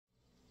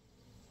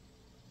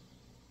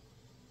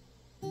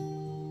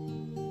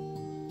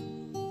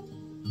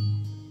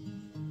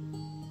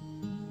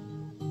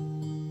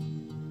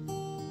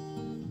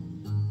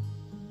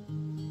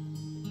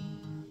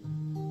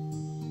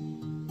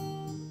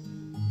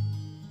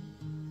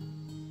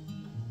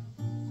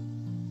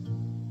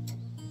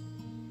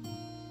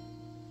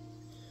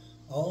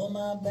All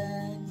my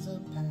bags are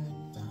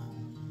packed,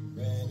 I'm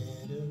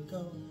ready to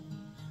go.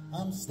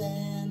 I'm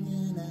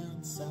standing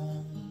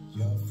outside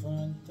your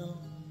front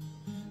door.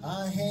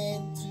 I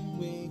hate to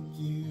wake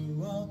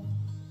you up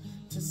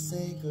to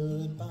say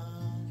goodbye.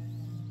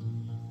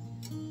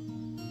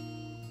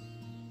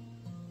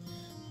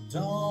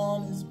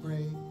 Dawn is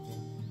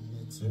breaking,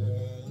 it's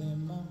early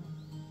morning.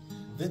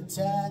 The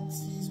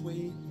taxi's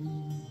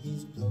waiting,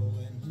 he's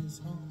blowing his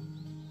horn.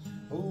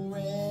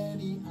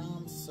 Already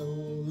I'm so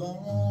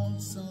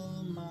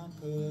lonesome I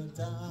could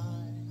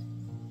die.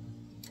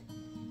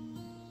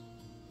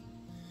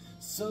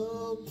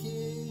 So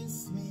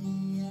kiss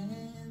me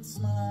and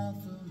smile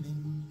for me.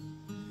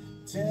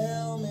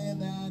 Tell me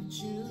that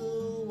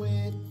you'll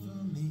wait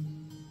for me.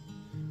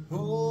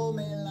 Hold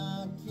me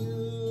like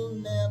you'll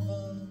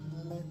never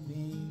let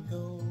me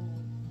go.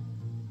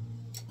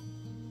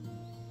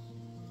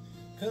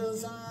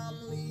 'Cause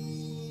I'm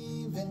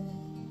leaving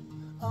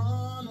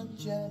on a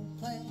jet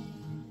plane.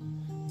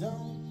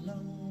 Don't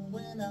know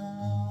when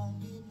I'll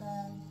be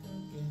back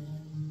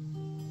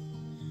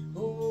again.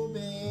 Oh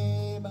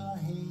babe, I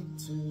hate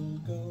to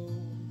go.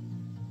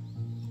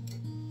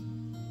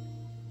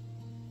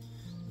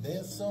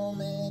 There's so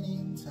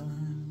many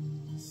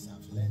times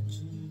I've let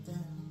you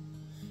down.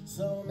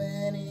 So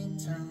many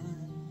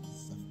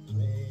times I've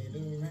played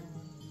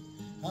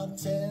around. I'll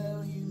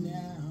tell you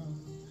now,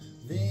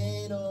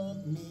 they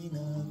don't mean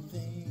a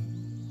thing.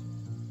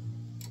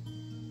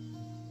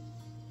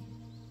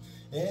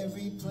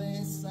 Every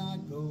place I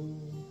go,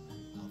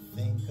 I'll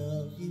think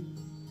of you.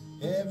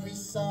 Every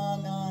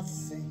song I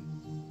sing,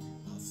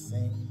 I'll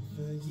sing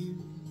for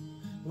you.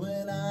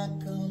 When I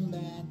come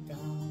back,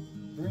 I'll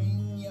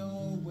bring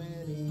your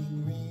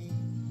wedding ring.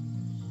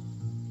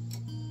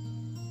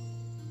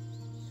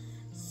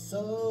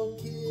 So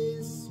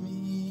kiss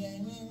me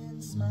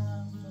and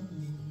smile for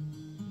me.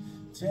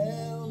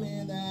 Tell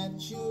me that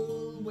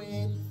you'll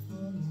wait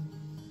for me.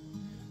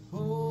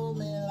 Hold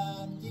me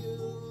like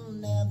you'll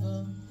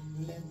never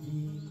let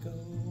me go.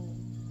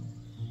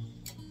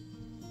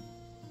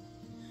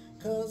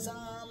 'Cause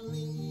I'm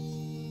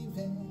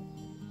leaving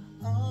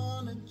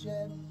on a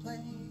jet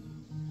plane.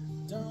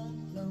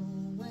 Don't know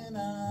when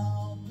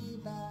I'll be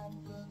back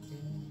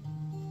again.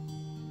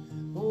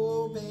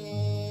 Oh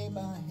babe,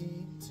 I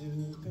hate to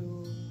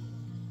go.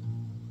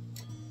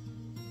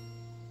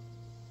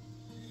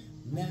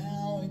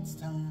 Now it's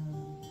time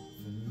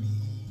for me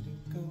to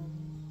go.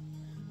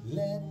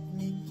 Let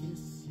me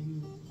kiss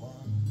you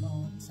one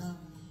more time.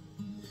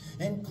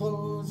 And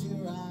close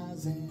your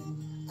eyes and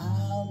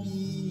I'll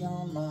be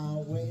on my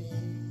way.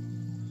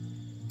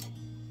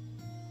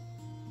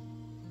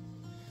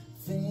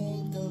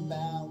 Think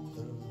about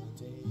the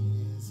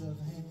days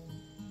ahead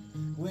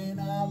when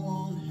I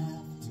won't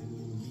have to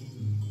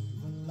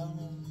leave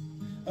alone.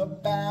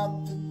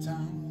 About the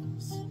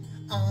times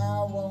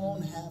I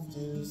won't have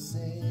to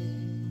say.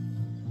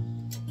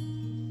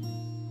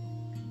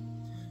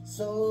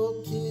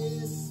 So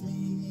kiss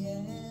me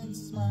and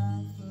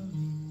smile for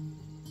me.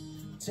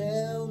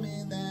 Tell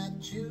me that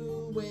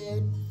you'll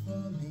wait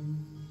for me.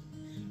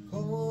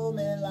 Hold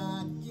me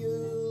like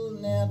you'll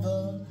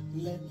never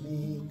let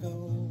me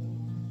go.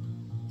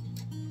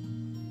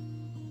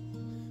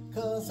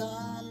 'Cause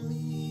I'm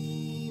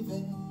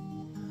leaving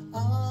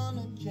on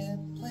a jet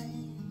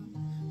plane.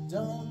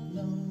 Don't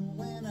know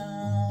when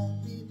I'll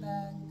be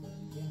back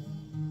again.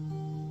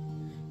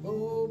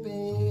 Oh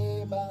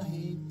babe, I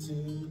hate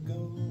to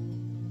go.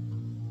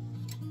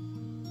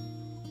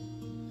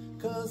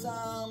 'Cause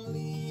I'm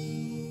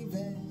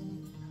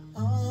leaving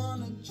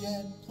on a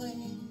jet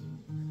plane.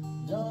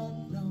 Don't